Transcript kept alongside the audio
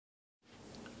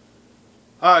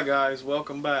Hi guys,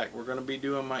 welcome back. We're going to be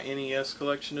doing my NES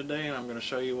collection today, and I'm going to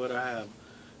show you what I have.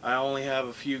 I only have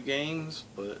a few games,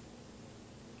 but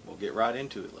we'll get right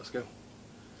into it. Let's go.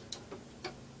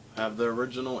 I have the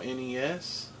original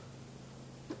NES,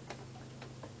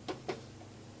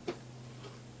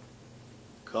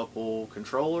 couple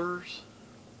controllers,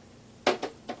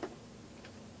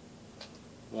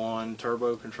 one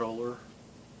turbo controller,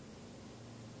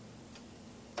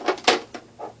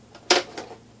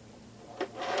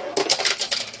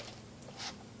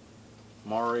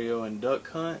 Mario and Duck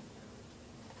Hunt,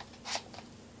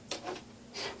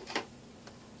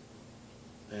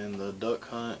 and the Duck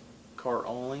Hunt cart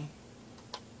only,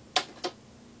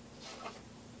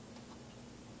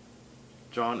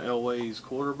 John Elway's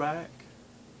Quarterback,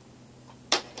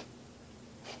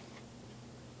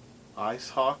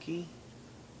 Ice Hockey,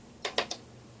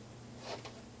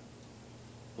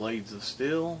 Blades of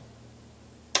Steel,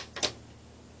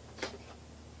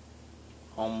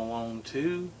 Home Alone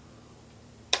 2.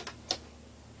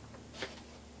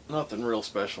 Nothing real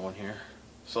special in here.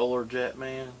 Solar Jet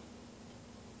Man,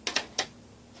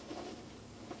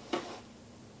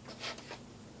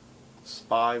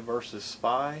 Spy versus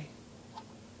Spy,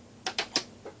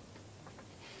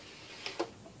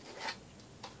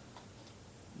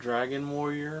 Dragon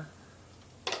Warrior,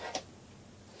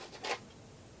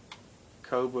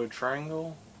 Cobra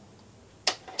Triangle,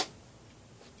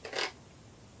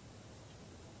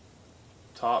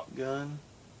 Top Gun,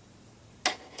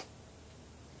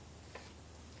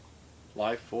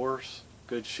 Life Force,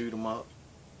 good shoot 'em up.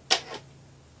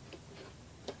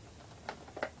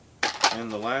 And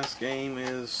the last game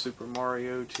is Super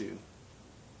Mario 2.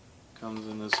 Comes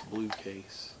in this blue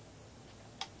case.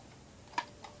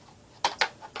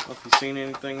 Well, if you've seen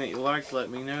anything that you liked, let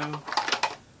me know.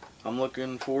 I'm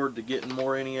looking forward to getting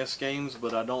more NES games,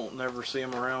 but I don't never see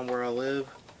them around where I live,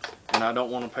 and I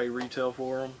don't want to pay retail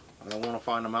for them. I don't want to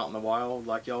find them out in the wild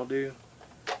like y'all do.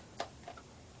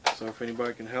 So if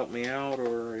anybody can help me out,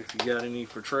 or if you got any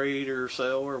for trade or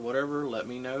sale or whatever, let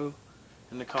me know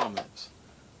in the comments.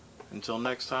 Until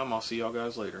next time, I'll see y'all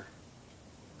guys later.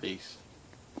 Peace.